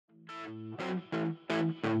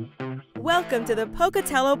Welcome to the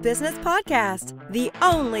Pocatello Business Podcast, the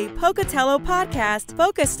only Pocatello podcast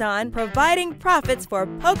focused on providing profits for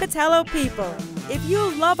Pocatello people. If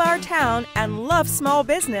you love our town and love small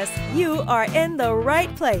business, you are in the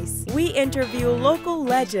right place. We interview local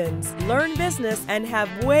legends, learn business, and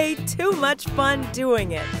have way too much fun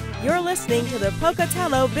doing it. You're listening to the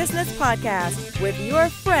Pocatello Business Podcast with your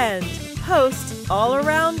friend, host,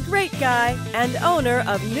 all-around great guy, and owner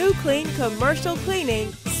of New Clean Commercial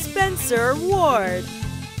Cleaning, Spencer Ward.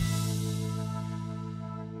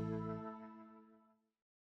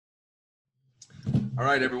 All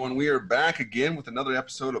right, everyone, we are back again with another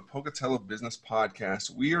episode of Pocatello Business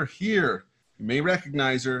Podcast. We are here. You may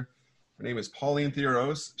recognize her. Her name is Pauline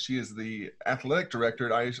Thiros. She is the Athletic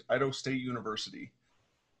Director at ISU State University.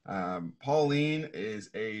 Pauline is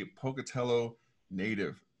a Pocatello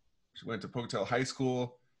native. She went to Pocatello High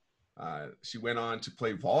School. She went on to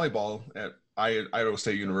play volleyball at Idaho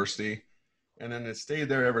State University, and then has stayed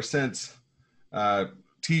there ever since,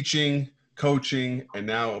 teaching, coaching, and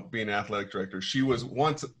now being an athletic director. She was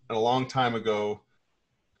once, a long time ago,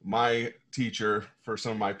 my teacher for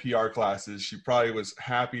some of my PR classes. She probably was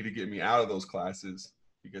happy to get me out of those classes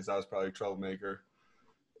because I was probably a troublemaker.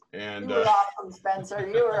 And you were awesome, Spencer.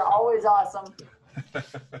 You were always awesome.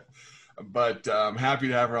 But I'm happy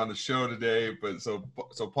to have her on the show today. But so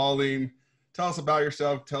Pauline, tell us about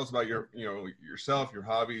yourself. Tell us about yourself, your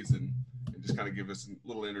hobbies, and just kind of give us a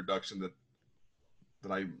little introduction that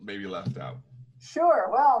I maybe left out. Sure.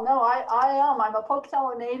 Well, no, I am. I'm a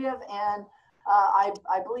Pocatello native, and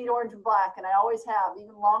I bleed orange and black, and I always have,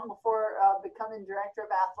 even long before becoming director of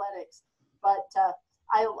athletics. But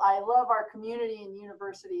I love our community and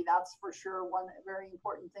university. That's for sure one very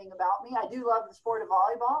important thing about me. I do love the sport of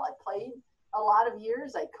volleyball. I played a lot of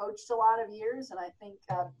years. I coached a lot of years, and I think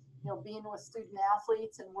being with student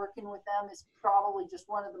athletes and working with them is probably just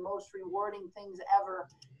one of the most rewarding things ever.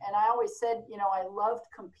 And I always said, I loved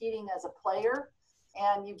competing as a player,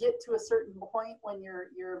 and you get to a certain point when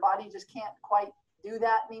your body just can't quite do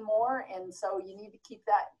that anymore. And so you need to keep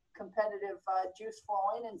that competitive juice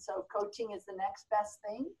flowing. And so coaching is the next best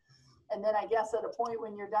thing. And then I guess at a point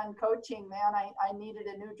when you're done coaching, man, I needed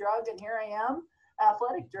a new drug, and here I am.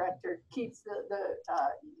 Athletic director keeps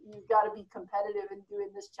you've got to be competitive in doing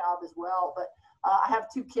this job as well. But I have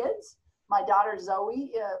two kids. My daughter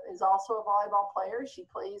Zoe is also a volleyball player. She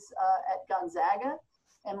plays at Gonzaga.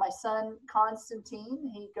 And my son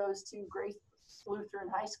Constantine, he goes to Grace Lutheran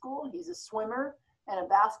High School. He's a swimmer and a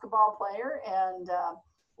basketball player, and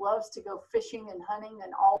loves to go fishing and hunting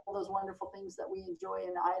and all those wonderful things that we enjoy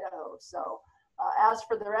in Idaho. So as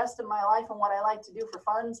for the rest of my life and what I like to do for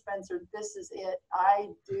fun, Spencer, this is it. I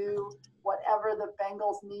do whatever the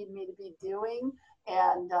Bengals need me to be doing,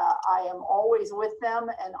 and I am always with them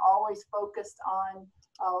and always focused on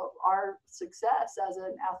our success as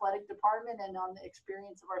an athletic department and on the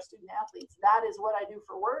experience of our student athletes. That is what I do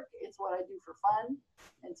for work. It's what I do for fun.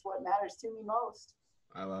 It's what matters to me most.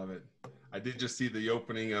 I love it. I did just see the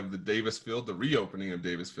reopening of Davis Field.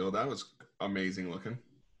 That was amazing looking.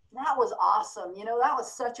 That was awesome. That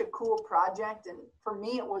was such a cool project. And for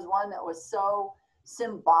me, it was one that was so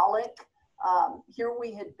symbolic. Here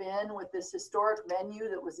we had been with this historic venue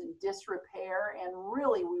that was in disrepair, and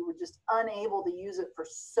really we were just unable to use it for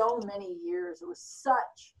so many years. It was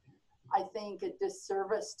such, I think, a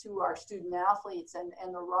disservice to our student athletes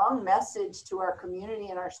and the wrong message to our community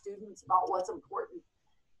and our students about what's important.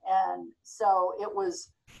 And so it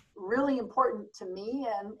was really important to me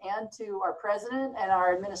and to our president and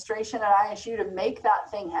our administration at ISU to make that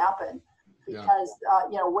thing happen, because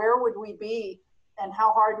where would we be, and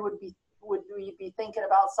how hard would we be thinking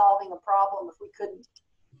about solving a problem if we couldn't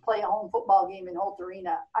play a home football game in Holt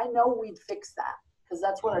Arena? I know we'd fix that, because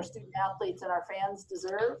that's what our student athletes and our fans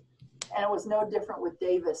deserve. And it was no different with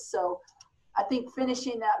Davis. So I think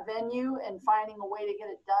finishing that venue and finding a way to get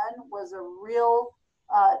it done was a real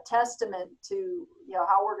testament to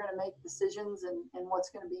how we're going to make decisions and what's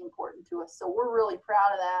going to be important to us. So we're really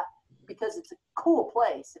proud of that, because it's a cool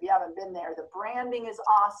place. If you haven't been there, the branding is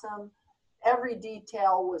awesome. Every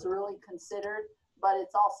detail was really considered, but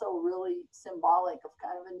it's also really symbolic of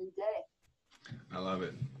kind of a new day. I love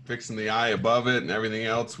it. Fixing the eye above it and everything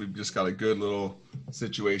else. We've just got a good little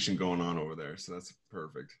situation going on over there. So that's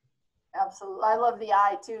perfect. Absolutely. I love the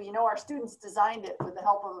eye too. Our students designed it with the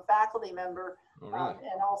help of a faculty member. Oh, really?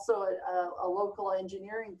 And also a local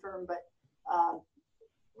engineering firm, but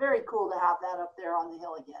very cool to have that up there on the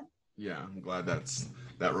hill again. Yeah, I'm glad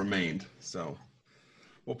that remained. So,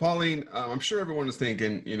 well, Pauline, I'm sure everyone is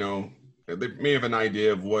thinking, they may have an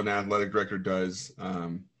idea of what an athletic director does,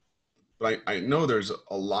 but I know there's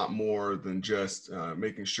a lot more than just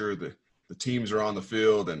making sure that the teams are on the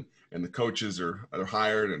field and the coaches are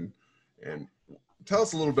hired. And tell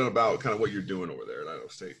us a little bit about kind of what you're doing over there at Idaho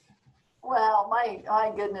State. Well,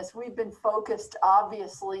 my goodness, we've been focused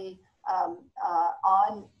obviously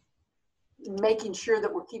on making sure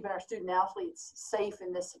that we're keeping our student athletes safe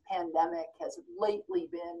in this pandemic. Has lately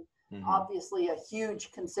been obviously a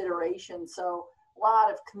huge consideration. So a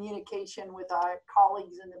lot of communication with our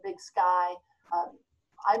colleagues in the Big Sky.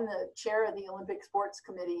 I'm the chair of the Olympic Sports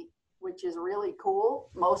Committee, which is really cool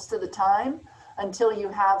most of the time until you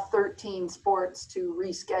have 13 sports to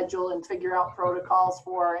reschedule and figure out protocols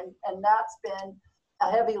for. And that's been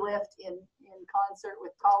a heavy lift in concert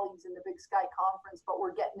with colleagues in the Big Sky Conference, but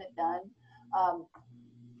we're getting it done.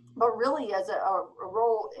 But really, as a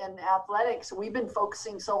role in athletics, we've been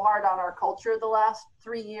focusing so hard on our culture the last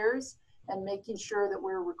 3 years and making sure that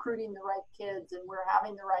we're recruiting the right kids and we're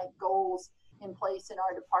having the right goals in place in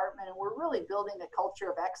our department. And we're really building a culture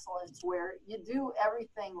of excellence where you do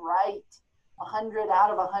everything right 100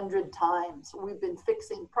 out of 100 times. We've been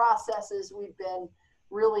fixing processes. We've been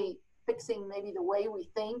really fixing maybe the way we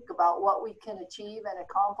think about what we can achieve and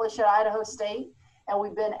accomplish at Idaho State. And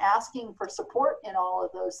we've been asking for support in all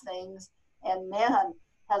of those things. And man,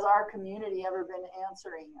 has our community ever been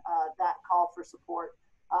answering that call for support.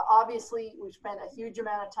 Obviously, we've spent a huge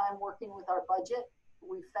amount of time working with our budget.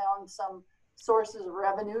 We found some sources of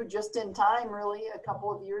revenue just in time, really, a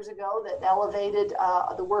couple of years ago that elevated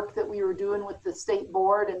the work that we were doing with the state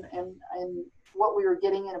board and what we were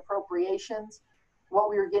getting in appropriations, what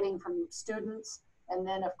we were getting from students, and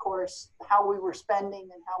then, of course, how we were spending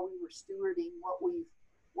and how we were stewarding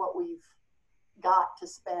what we've got to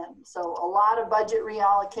spend. So a lot of budget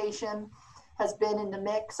reallocation has been in the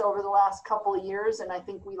mix over the last couple of years, and I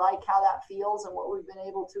think we like how that feels and what we've been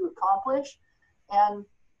able to accomplish. And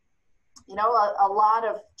you know, a lot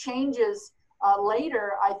of changes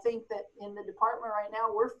later. I think that in the department right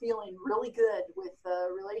now, we're feeling really good with the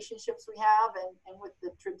relationships we have and with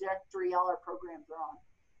the trajectory all our programs are on.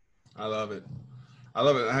 I love it. I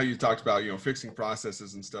love it how you talked about, you know, fixing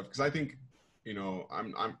processes and stuff. Because I think, you know,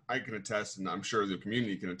 I can attest, and I'm sure the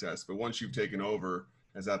community can attest, but once you've taken over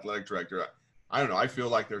as athletic director, I don't know, I feel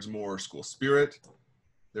like there's more school spirit.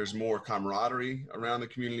 There's more camaraderie around the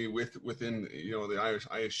community within, you know, the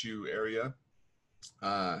ISU area.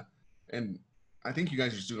 And I think you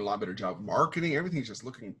guys are just doing a lot better job marketing. Everything's just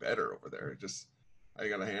looking better over there. I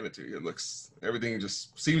got to hand it to you. Everything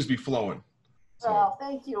just seems to be flowing. So. Well,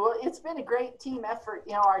 thank you. Well, it's been a great team effort.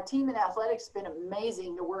 You know, our team in athletics has been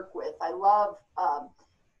amazing to work with. I love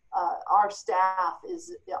our staff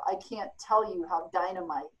I can't tell you how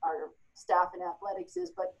dynamite our staff in athletics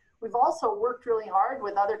is, but we've also worked really hard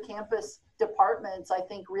with other campus departments, I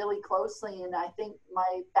think, really closely. And I think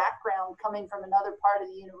my background coming from another part of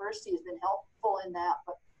the university has been helpful in that.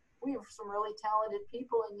 But we have some really talented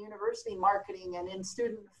people in university marketing and in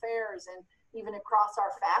student affairs and even across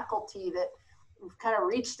our faculty that we've kind of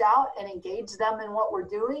reached out and engaged them in what we're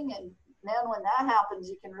doing. And man, when that happens,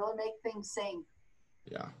 you can really make things sing.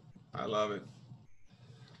 Yeah, I love it.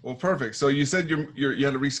 Well, perfect. So you said you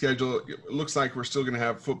had to reschedule. It looks like we're still going to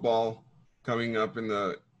have football coming up in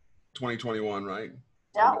the 2021, right?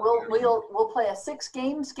 Yeah, we'll play a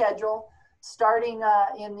 6-game schedule starting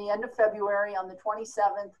in the end of February. On the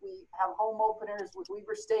 27th, we have home openers with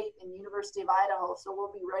Weber State and University of Idaho, so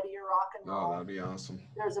we'll be ready to rock and roll. Oh, that'd be awesome.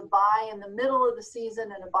 There's a bye in the middle of the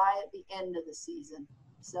season and a bye at the end of the season.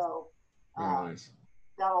 So nice.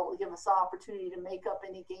 That'll give us the opportunity to make up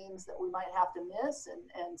any games that we might have to miss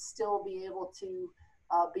and still be able to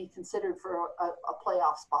be considered for a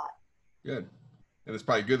playoff spot. Good. And it's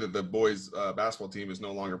probably good that the boys basketball team is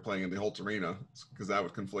no longer playing in the Holt Arena, because that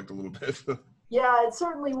would conflict a little bit. Yeah, it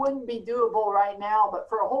certainly wouldn't be doable right now, but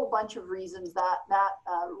for a whole bunch of reasons that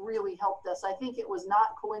really helped us. I think it was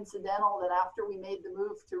not coincidental that after we made the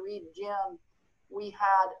move to Reed Gym, we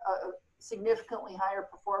had a significantly higher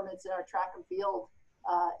performance in our track and field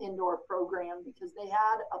indoor program because they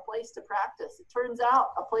had a place to practice. It turns out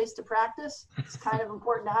a place to practice is kind of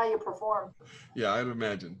important to how you perform. Yeah, I'd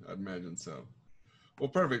imagine so. Well,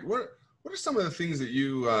 perfect. What are some of the things that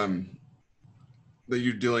you're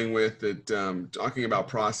dealing with that talking about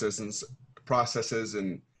processes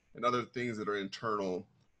and other things that are internal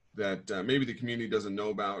that maybe the community doesn't know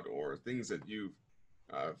about, or things that you've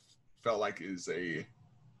felt like is a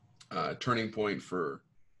turning point for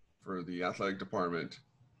the athletic department?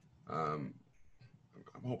 I'm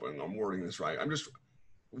hoping I'm wording this right. I'm just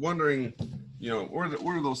wondering, what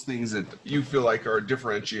are those things that you feel like are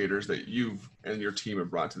differentiators that you've and your team have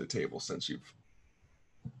brought to the table since you've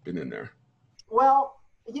been in there? Well,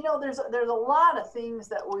 You know, there's a lot of things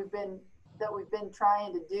that we've been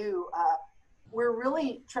trying to do. We're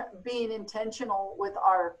really being intentional with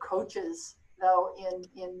our coaches, though,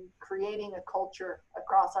 in creating a culture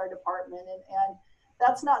across our department, and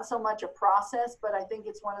that's not so much a process, but I think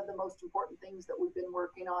it's one of the most important things that we've been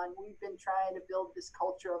working on. We've been trying to build this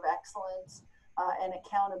culture of excellence and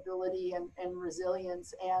accountability and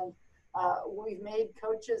resilience, and we've made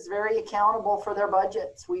coaches very accountable for their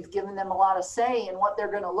budgets. We've given them a lot of say in what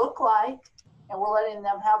they're going to look like, and we're letting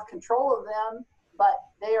them have control of them, but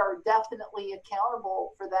they are definitely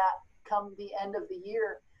accountable for that come the end of the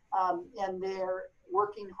year. And they're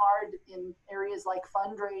working hard in areas like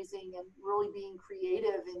fundraising and really being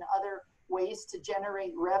creative in other ways to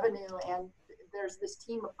generate revenue. And there's this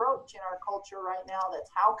team approach in our culture right now. That's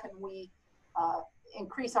how can we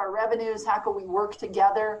increase our revenues? How can we work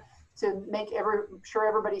together to make sure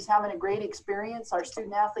everybody's having a great experience, our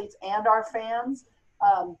student athletes and our fans,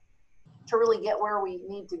 to really get where we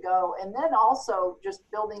need to go. And then also just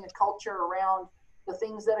building a culture around the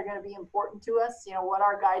things that are going to be important to us, you know, what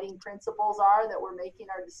our guiding principles are that we're making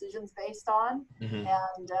our decisions based on. Mm-hmm.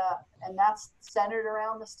 And that's centered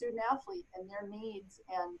around the student athlete and their needs.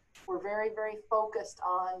 And we're very, very focused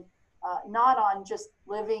on not on just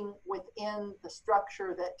living within the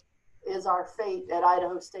structure that is our fate at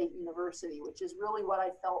Idaho State University, which is really what I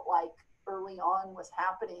felt like early on was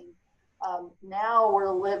happening. Now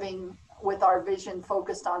we're living with our vision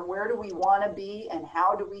focused on where do we want to be and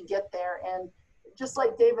how do we get there. And just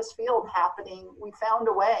like Davis Field happening, we found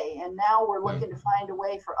a way, and now we're looking to find a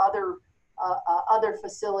way for other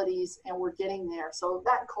facilities, and we're getting there. So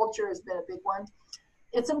that culture has been a big one.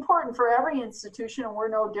 It's important for every institution, and we're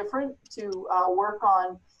no different, to work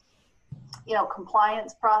on, you know,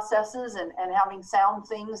 compliance processes and having sound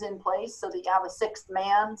things in place so that you have a sixth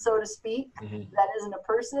man, so to speak. Mm-hmm. That isn't a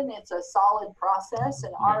person, it's a solid process.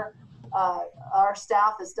 And our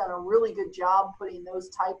staff has done a really good job putting those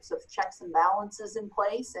types of checks and balances in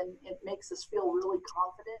place, and it makes us feel really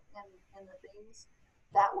confident in the things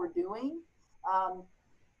that we're doing.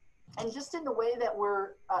 And just in the way that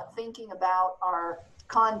we're thinking about our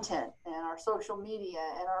content and our social media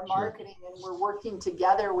and our marketing, and we're working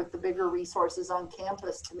together with the bigger resources on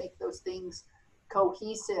campus to make those things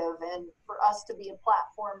cohesive, and for us to be a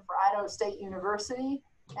platform for Idaho State University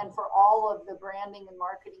and for all of the branding and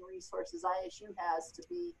marketing resources ISU has to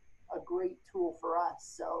be a great tool for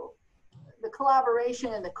us. So the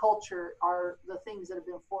collaboration and the culture are the things that have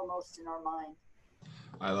been foremost in our mind.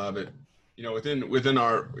 I love it. You know, within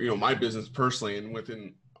our, you know, my business personally, and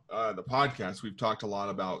within the podcast, we've talked a lot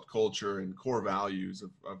about culture and core values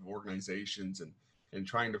of organizations, and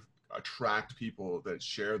trying to attract people that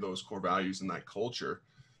share those core values and that culture.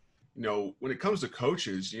 You know, when it comes to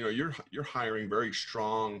coaches, you know, you're hiring very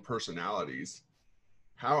strong personalities.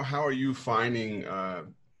 How are you finding,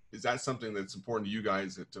 is that something that's important to you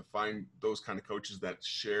guys, to find those kind of coaches that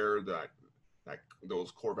share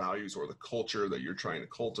those core values or the culture that you're trying to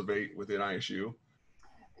cultivate within ISU?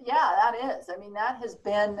 Yeah, that is. I mean, that has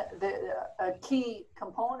been a key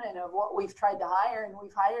component of what we've tried to hire, and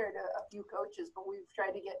we've hired a few coaches, but we've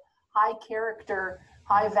tried to get high character,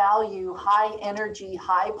 high value, high energy,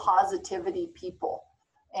 high positivity people.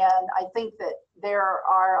 And I think that there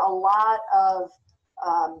are a lot of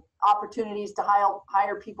opportunities to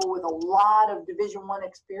hire people with a lot of Division I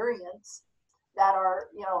experience that are,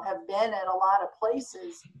 you know, have been at a lot of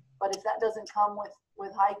places. But if that doesn't come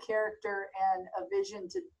with high character and a vision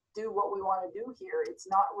to do what we want to do here, it's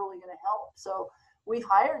not really going to help. So we've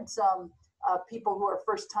hired some people who are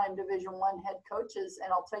first-time Division I head coaches,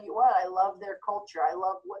 and I'll tell you what, I love their culture. I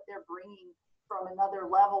love what they're bringing from another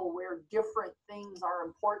level where different things are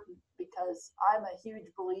important, because I'm a huge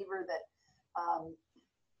believer that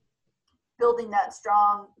building that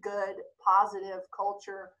strong, good, positive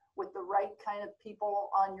culture with the right kind of people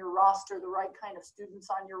on your roster, the right kind of students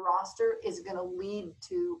on your roster, is going to lead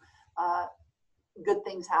to good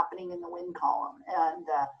things happening in the win column. And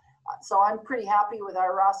so I'm pretty happy with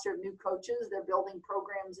our roster of new coaches. They're building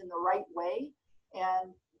programs in the right way,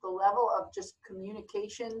 and the level of just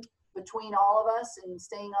communication between all of us and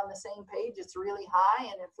staying on the same page, it's really high,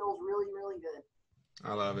 and it feels really, really good.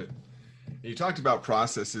 I love it. You talked about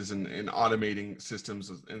processes and automating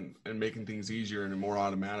systems and making things easier and more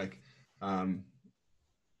automatic.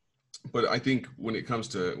 But I think when it comes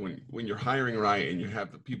to when you're hiring right and you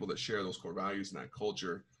have the people that share those core values and that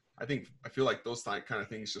culture, I feel like those kind of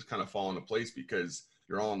things just kind of fall into place, because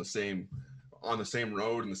you're all on the same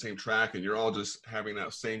road and the same track, and you're all just having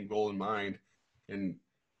that same goal in mind. And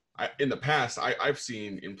in the past, I've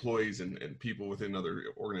seen employees and people within other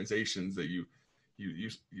organizations that you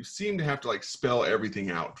you seem to have to like spell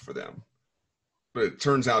everything out for them, but it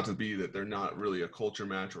turns out to be that they're not really a culture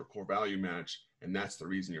match or a core value match, and that's the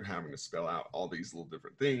reason you're having to spell out all these little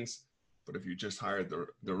different things. But if you just hired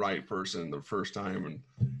the right person the first time,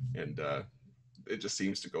 and it just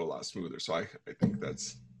seems to go a lot smoother. So I think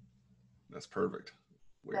that's perfect.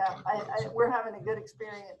 Yeah, we're having a good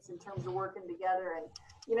experience in terms of working together. And,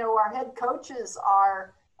 you know, our head coaches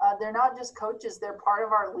are, they're not just coaches, they're part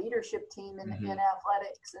of our leadership team in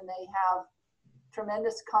athletics, and they have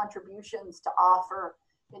tremendous contributions to offer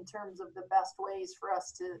in terms of the best ways for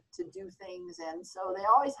us to do things. And so they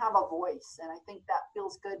always have a voice, and I think that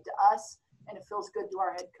feels good to us, and it feels good to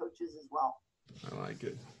our head coaches as well. I like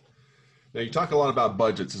it. Now you talk a lot about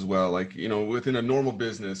budgets as well. Like, you know, within a normal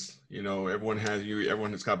business, you know, everyone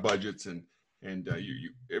has got budgets, and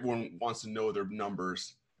everyone wants to know their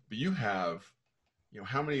numbers. But you have, you know,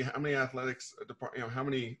 how many athletics, you know, how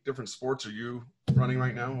many different sports are you running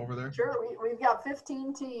right now over there? Sure, we've got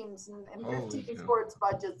 15 teams and 15 sports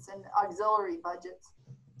budgets and auxiliary budgets.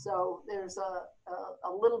 So there's a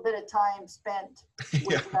little bit of time spent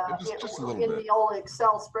with, in the old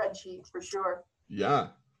Excel spreadsheet for sure. Yeah.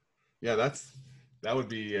 Yeah, that would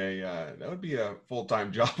be a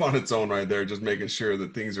full-time job on its own right there, just making sure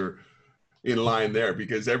that things are in line there,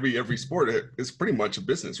 because every sport is pretty much a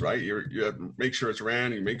business, right? You have to make sure it's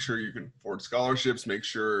ran, you make sure you can afford scholarships, make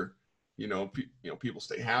sure people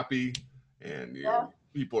stay happy, and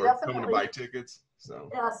people are coming to buy tickets. So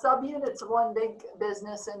yeah, subunits are one big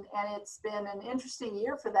business, and it's been an interesting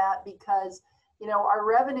year for that because, you know, our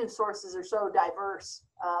revenue sources are so diverse.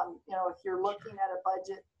 You know, if you're looking at a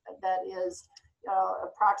budget that is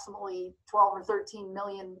approximately $12 or $13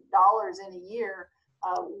 million in a year,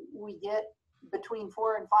 we get between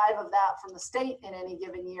 4 and 5 of that from the state in any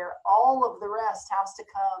given year. All of the rest has to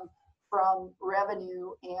come from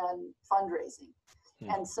revenue and fundraising.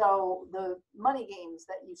 And so the money games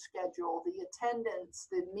that you schedule, the attendance,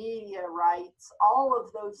 the media rights, all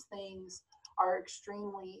of those things are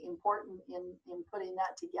extremely important in putting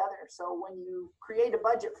that together. So when you create a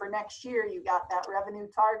budget for next year, you got that revenue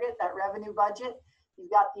target, that revenue budget, you've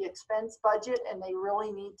got the expense budget, and they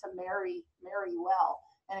really need to marry well.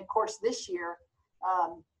 And of course, this year,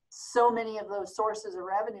 so many of those sources of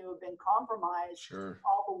revenue have been compromised,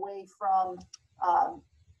 all the way from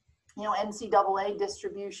NCAA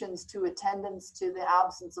distributions to attendance to the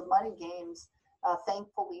absence of money games.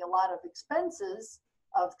 Thankfully, a lot of expenses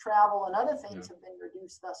of travel and other things have been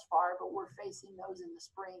reduced thus far, but we're facing those in the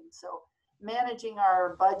spring. So managing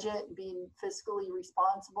our budget, being fiscally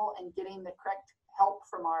responsible, and getting the correct help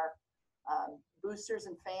from our boosters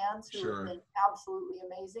and fans who have been absolutely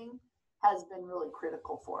amazing has been really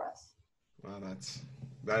critical for us. Wow,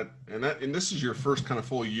 and this is your first kind of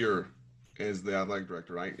full year as the athletic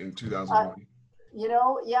director, right? In 2020.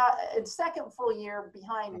 It's second full year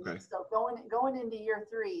behind me. So going into year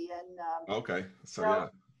 3, and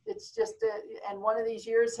it's just and one of these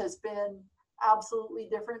years has been absolutely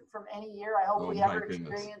different from any year I hope we ever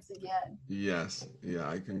experience again. Yes, yeah,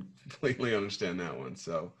 I can completely understand that one.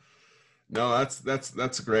 So, no,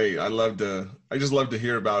 that's great. I just love to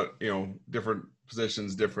hear about different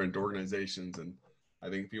positions, different organizations, and I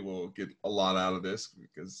think people will get a lot out of this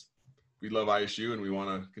because we love ISU and we want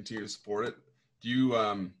to continue to support it.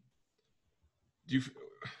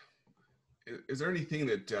 Is there anything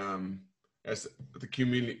that as the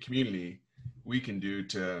community we can do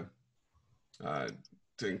to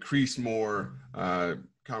increase more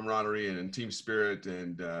camaraderie and team spirit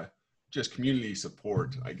and just community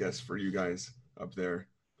support, I guess, for you guys up there,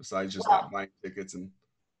 besides just buying tickets? And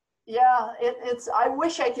I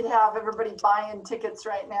wish I could have everybody buying tickets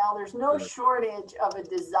right now. There's no shortage of a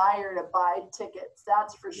desire to buy tickets,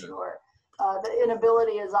 that's for sure. The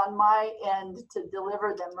inability is on my end to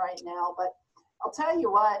deliver them right now. But I'll tell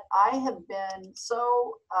you what, I have been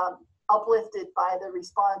so uplifted by the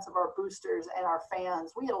response of our boosters and our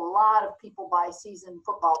fans. We had a lot of people buy season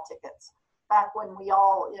football tickets back when we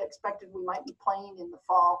all expected we might be playing in the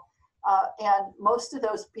fall. And most of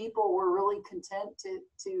those people were really content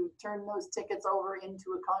to turn those tickets over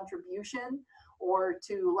into a contribution or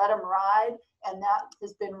to let them ride. And that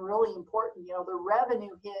has been really important. The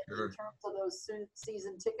revenue hit in terms of those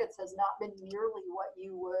season tickets has not been nearly what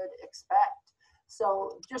you would expect.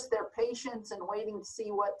 So just their patience and waiting to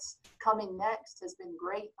see what's coming next has been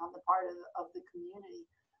great on the part of the community.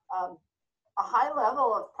 A high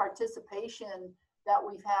level of participation that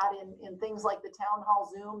we've had in things like the town hall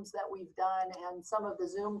Zooms that we've done and some of the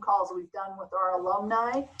Zoom calls we've done with our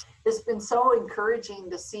alumni has been so encouraging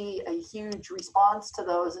to see a huge response to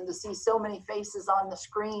those and to see so many faces on the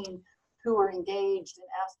screen who are engaged and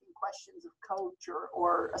asking questions of coach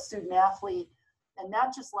or a student athlete. And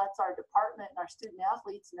that just lets our department and our student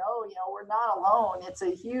athletes know, we're not alone. It's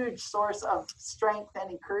a huge source of strength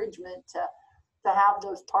and encouragement to have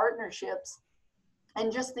those partnerships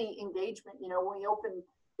and just the engagement. When we opened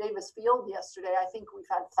Davis Field yesterday, I think we've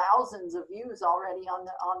had thousands of views already on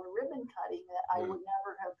the ribbon cutting that I would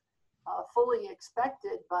never have fully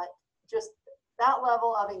expected. But just that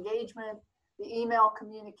level of engagement, the email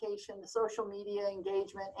communication, the social media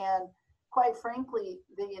engagement, and quite frankly,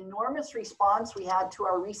 the enormous response we had to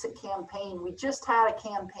our recent campaign. We just had a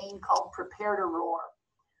campaign called Prepare to Roar.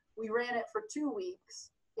 We ran it for 2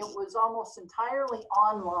 weeks. It was almost entirely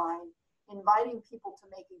online, inviting people to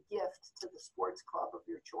make a gift to the sports club of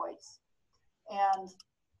your choice. And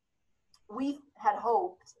we had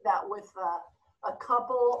hoped that with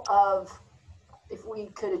if we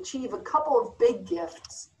could achieve a couple of big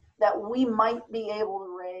gifts, that we might be able to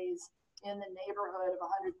raise in the neighborhood of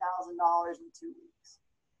 $100,000 in 2 weeks.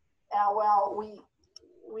 Well,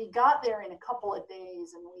 we got there in a couple of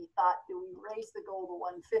days, and we thought, do we raise the goal to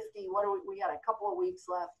 150? We got a couple of weeks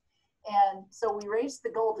left. And so we raised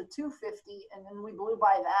the goal to 250, and then we blew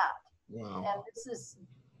by that. Wow. And this is,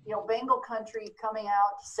 Bengal country coming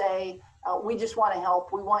out to say, we just want to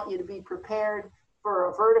help. We want you to be prepared for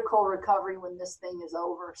a vertical recovery when this thing is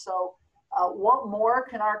over. So what more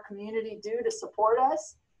can our community do to support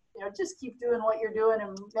us? Just keep doing what you're doing.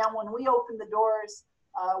 And then when we open the doors,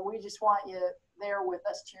 we just want you there with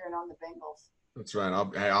us cheering on the Bengals. That's right.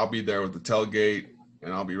 I'll be there with the tailgate,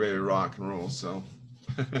 and I'll be ready to rock and roll. So,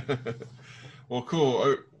 well,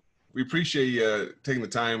 cool. We appreciate you taking the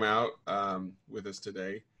time out with us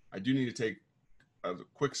today. I do need to take a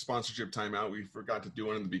quick sponsorship time out. We forgot to do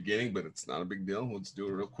one in the beginning, but it's not a big deal. Let's do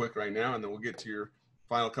it real quick right now, and then we'll get to your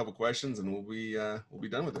final couple questions, and we'll be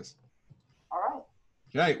done with this. All right.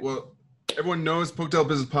 Okay. Well, everyone knows Pocatello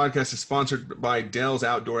Business Podcast is sponsored by Dell's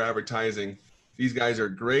Outdoor Advertising. These guys are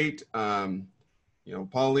great.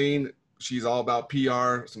 Pauline, she's all about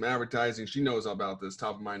PR, some advertising. She knows all about this,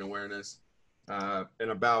 top of mind awareness. I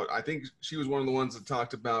think she was one of the ones that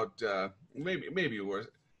talked about, maybe it was,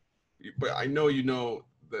 but I know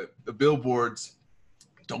that the billboards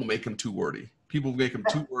don't make them too wordy. People make them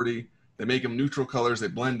too wordy. They make them neutral colors. They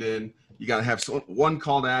blend in. You got to have one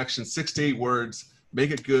call to action, 6 to 8 words.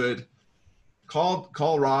 Make it good.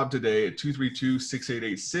 Call Rob today at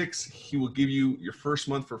 232-6886. He will give you your first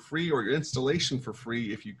month for free or your installation for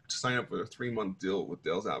free if you sign up with a 3-month deal with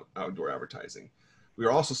Dell's Outdoor Advertising. We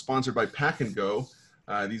are also sponsored by Pack and Go.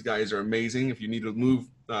 These guys are amazing. If you need to move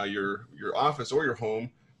your office or your home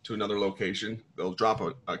to another location, they'll drop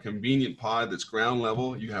a convenient pod that's ground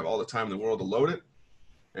level. You have all the time in the world to load it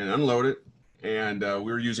and unload it. And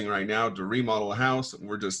we're using it right now to remodel a house. And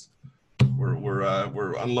we're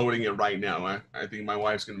unloading it right now. I think my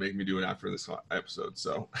wife's going to make me do it after this episode.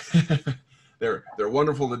 So they're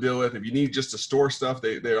wonderful to deal with. If you need just to store stuff,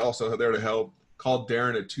 they're also there to help. Call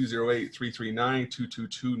Darren at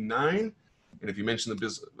 208-339-2229. And if you mention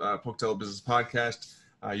the Pocatello Business Podcast,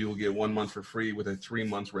 you will get 1 month for free with a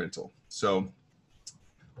 3-month rental. So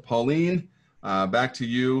Pauline, back to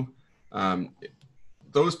you.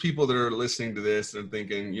 Those people that are listening to this and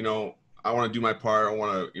thinking, I want to do my part. I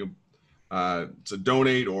want to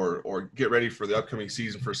donate or get ready for the upcoming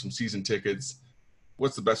season for some season tickets.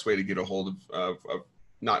 What's the best way to get a hold of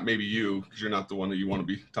not maybe you, because you're not the one that you want to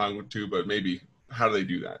be talking to, but maybe how do they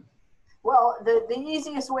do that? Well, the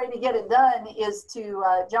easiest way to get it done is to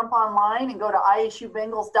jump online and go to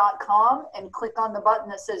isubengals.com and click on the button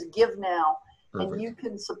that says Give Now. Perfect. And you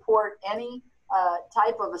can support any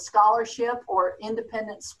type of a scholarship or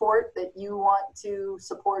independent sport that you want to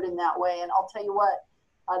support in that way. And I'll tell you what,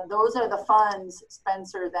 those are the funds,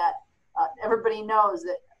 Spencer, that everybody knows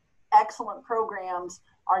that excellent programs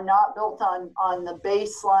are not built on the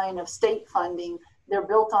baseline of state funding. They're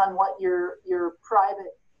built on what your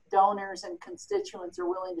private donors and constituents are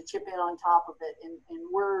willing to chip in on top of it. And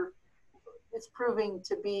it's proving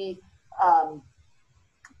to be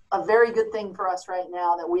a very good thing for us right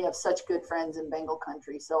now that we have such good friends in Bengal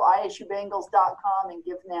country. So isubengals.com and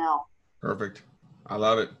Give Now. Perfect. I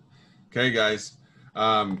love it. Okay, guys.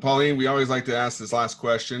 Pauline, we always like to ask this last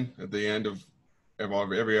question at the end of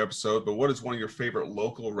every episode, but what is one of your favorite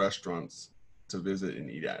local restaurants to visit and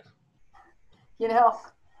eat at?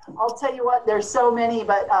 I'll tell you what, there's so many,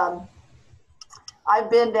 but I've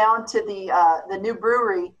been down to the new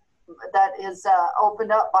brewery that is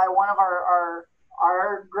opened up by one of our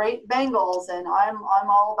great Bengals, and I'm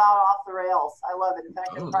all about off the rails. I love it. In fact,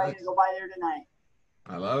 I'm probably gonna go by there tonight.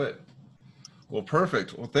 I love it. Well,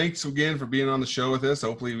 perfect. Well, thanks again for being on the show with us.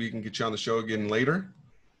 Hopefully we can get you on the show again later.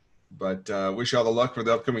 But wish you all the luck for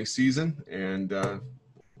the upcoming season, and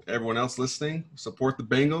everyone else listening, support the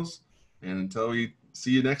Bengals. And until we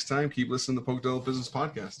see you next time, keep listening to the Pocatello Business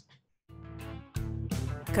Podcast.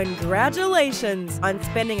 Congratulations on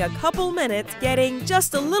spending a couple minutes getting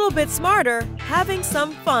just a little bit smarter, having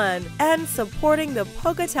some fun, and supporting the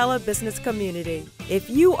Pocatello business community. If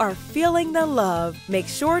you are feeling the love, make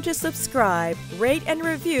sure to subscribe, rate, and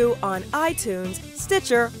review on iTunes,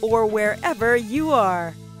 Stitcher, or wherever you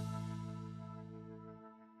are.